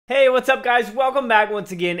Hey, what's up guys? Welcome back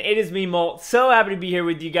once again. It is me, Molt. So happy to be here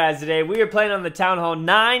with you guys today. We are playing on the Town Hall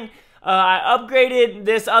 9. I upgraded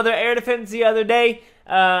this other air defense the other day.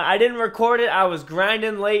 I didn't record it. I was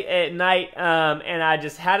grinding late at night, and I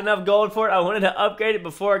just had enough gold for it. I wanted to upgrade it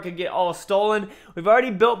before it could get all stolen. We've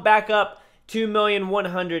already built back up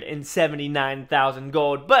 2,179,000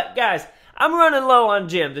 gold. But guys, I'm running low on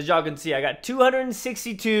gems, as y'all can see. I got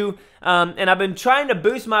 262, and I've been trying to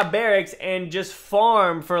boost my barracks and just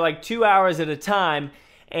farm for like 2 hours at a time.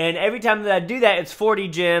 And every time that I do that, it's 40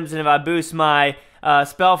 gems, and if I boost my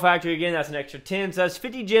spell factory again, that's an extra 10, so that's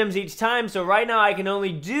 50 gems each time. So right now I can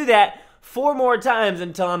only do that 4 more times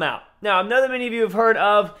until I'm out. Now, I know that many of you have heard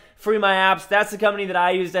of Free My Apps. That's the company that I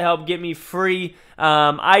use to help get me free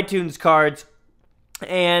iTunes cards.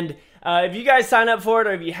 And if you guys sign up for it,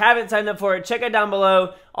 or if you haven't signed up for it, check it down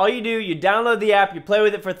below. All you do, you download the app, you play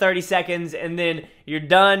with it for 30 seconds, and then you're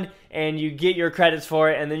done, and you get your credits for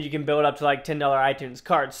it, and then you can build up to like $10 iTunes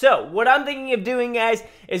cards. So, what I'm thinking of doing, guys,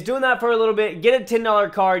 is doing that for a little bit, get a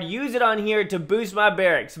 $10 card, use it on here to boost my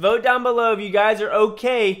barracks. Vote down below if you guys are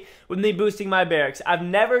okay with me boosting my barracks. I've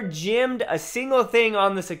never gemmed a single thing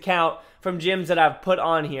on this account from gyms that I've put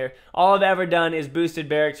on here. All I've ever done is boosted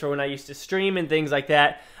barracks for when I used to stream and things like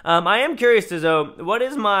that. I am curious to know, what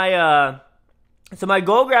is my, so my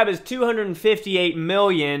gold grab is 258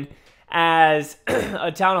 million as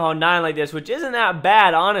a Town Hall 9 like this, which isn't that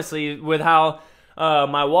bad, honestly, with how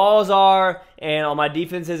my walls are and all my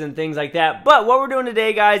defenses and things like that. But what we're doing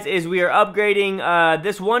today, guys, is we are upgrading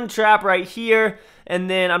this one trap right here, and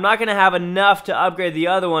then I'm not going to have enough to upgrade the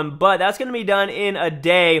other one, but that's going to be done in a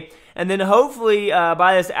day. And then hopefully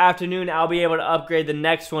by this afternoon, I'll be able to upgrade the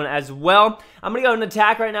next one as well. I'm going to go and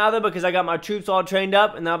attack right now, though, because I got my troops all trained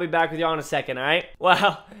up, and I'll be back with y'all in a second, all right?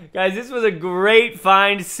 Wow, guys, this was a great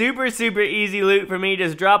find. Super, super easy loot for me.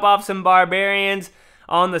 Just drop off some barbarians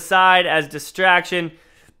on the side as distraction.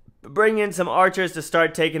 Bring in some archers to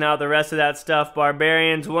start taking out the rest of that stuff.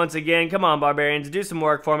 Barbarians, once again, come on, barbarians, do some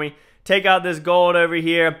work for me. Take out this gold over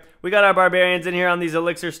here. We got our barbarians in here on these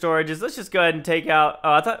elixir storages. Let's just go ahead and take out...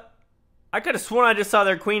 Oh, I could have sworn I just saw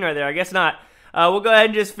their queen right there. I guess not. We'll go ahead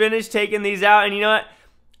and just finish taking these out. And you know what?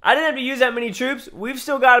 I didn't have to use that many troops. We've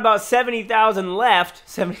still got about 70,000 left.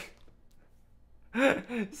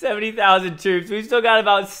 70,000 troops. We've still got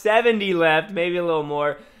about 70 left. Maybe a little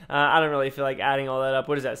more. I don't really feel like adding all that up.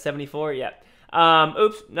 What is that? 74? Yeah.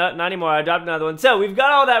 Oops. Not anymore. I dropped another one. So, we've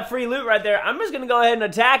got all that free loot right there. I'm just going to go ahead and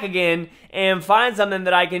attack again and find something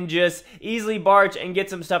that I can just easily barch and get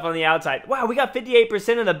some stuff on the outside. Wow, we got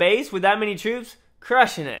 58% of the base with that many troops.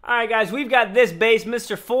 Crushing it. Alright, guys, we've got this base,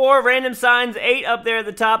 Mr. 4, random signs, 8 up there at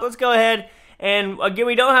the top. Let's go ahead and, again,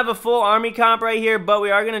 we don't have a full army comp right here, but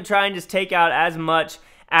we are going to try and just take out as much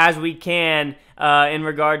as we can in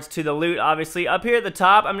regards to the loot, obviously. Up here at the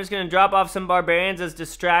top, I'm just going to drop off some barbarians as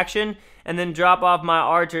distraction, and then drop off my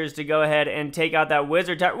archers to go ahead and take out that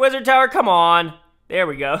wizard tower. Wizard tower, come on! There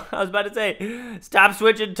we go. I was about to say, stop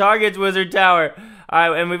switching targets, wizard tower.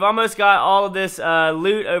 Alright, and we've almost got all of this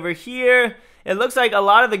loot over here. It looks like a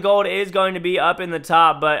lot of the gold is going to be up in the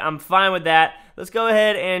top, but I'm fine with that. Let's go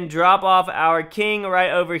ahead and drop off our king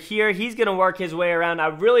right over here. He's going to work his way around. I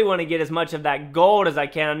really want to get as much of that gold as I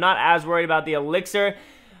can. I'm not as worried about the elixir.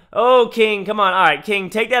 Oh, king, come on. Alright,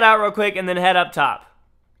 king, take that out real quick and then head up top.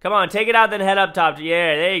 Come on, take it out, then head up top.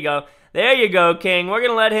 Yeah, there you go. There you go, king. We're going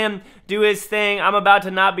to let him do his thing. I'm about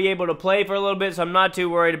to not be able to play for a little bit, so I'm not too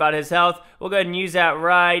worried about his health. We'll go ahead and use that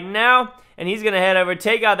right now. And he's going to head over,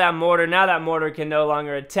 take out that mortar. Now that mortar can no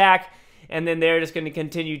longer attack. And then they're just going to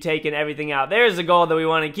continue taking everything out. There's the goal that we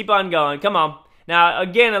want to keep on going. Come on. Now,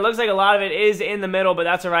 again, it looks like a lot of it is in the middle, but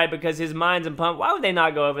that's all right because his mines and pump. Why would they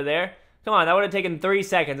not go over there? Come on, that would have taken 3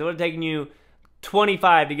 seconds. It would have taken you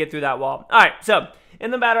 25 to get through that wall. All right, so in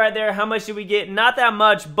the battle right there, how much did we get? Not that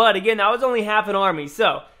much, but again, that was only half an army.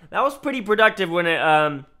 So that was pretty productive when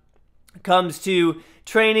it comes to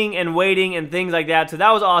training and waiting and things like that. So that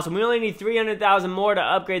was awesome. We only need 300,000 more to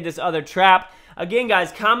upgrade this other trap. Again,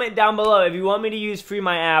 guys, comment down below if you want me to use Free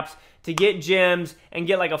My Apps to get gems and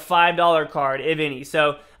get like a $5 card, if any.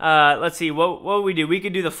 So let's see, what would we do? We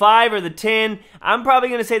could do the 5 or the 10. I'm probably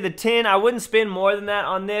going to say the 10. I wouldn't spend more than that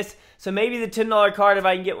on this. So maybe the $10 card if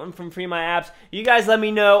I can get one from Free My Apps. You guys let me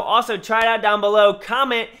know. Also, try it out down below.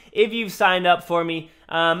 Comment if you've signed up for me.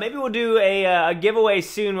 Maybe we'll do a giveaway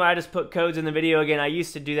soon where I just put codes in the video again. I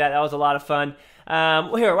used to do that. That was a lot of fun.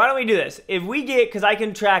 Well, here, why don't we do this? If we get, because I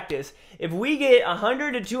can track this, if we get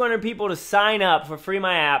 100 to 200 people to sign up for Free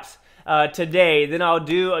My Apps today, then I'll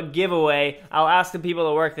do a giveaway. I'll ask the people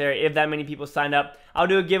that work there if that many people signed up. I'll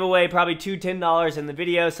do a giveaway, probably $2 $10 in the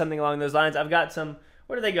video, something along those lines. I've got some,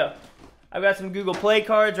 where do they go? I've got some Google Play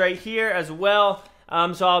cards right here as well.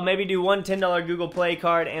 So I'll maybe do one $10 Google Play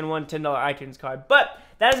card and one $10 iTunes card. But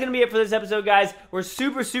that is going to be it for this episode, guys. We're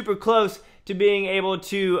super, super close to being able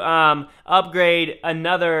to upgrade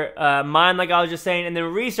another mine, like I was just saying. And then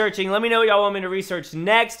researching, let me know what y'all want me to research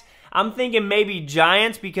next. I'm thinking maybe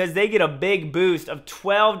Giants, because they get a big boost of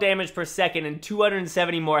 12 damage per second and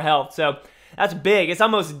 270 more health. So that's big. It's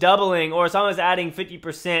almost doubling, or it's almost adding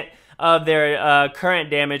 50% of their current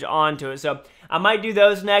damage onto it. So I might do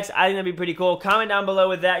those next. I think that'd be pretty cool. Comment down below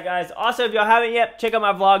with that, guys. Also, if y'all haven't yet, check out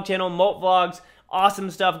my vlog channel, Molt Vlogs. Awesome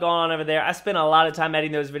stuff going on over there. I spent a lot of time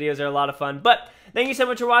editing those videos. They're a lot of fun. But thank you so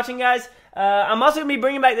much for watching, guys. I'm also going to be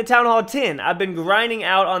bringing back the Town Hall 10. I've been grinding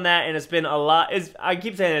out on that, and it's been a lot. I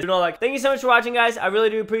keep saying it. Thank you so much for watching, guys. I really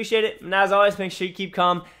do appreciate it. And as always, make sure you keep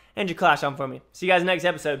calm and your clash on for me. See you guys next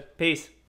episode. Peace.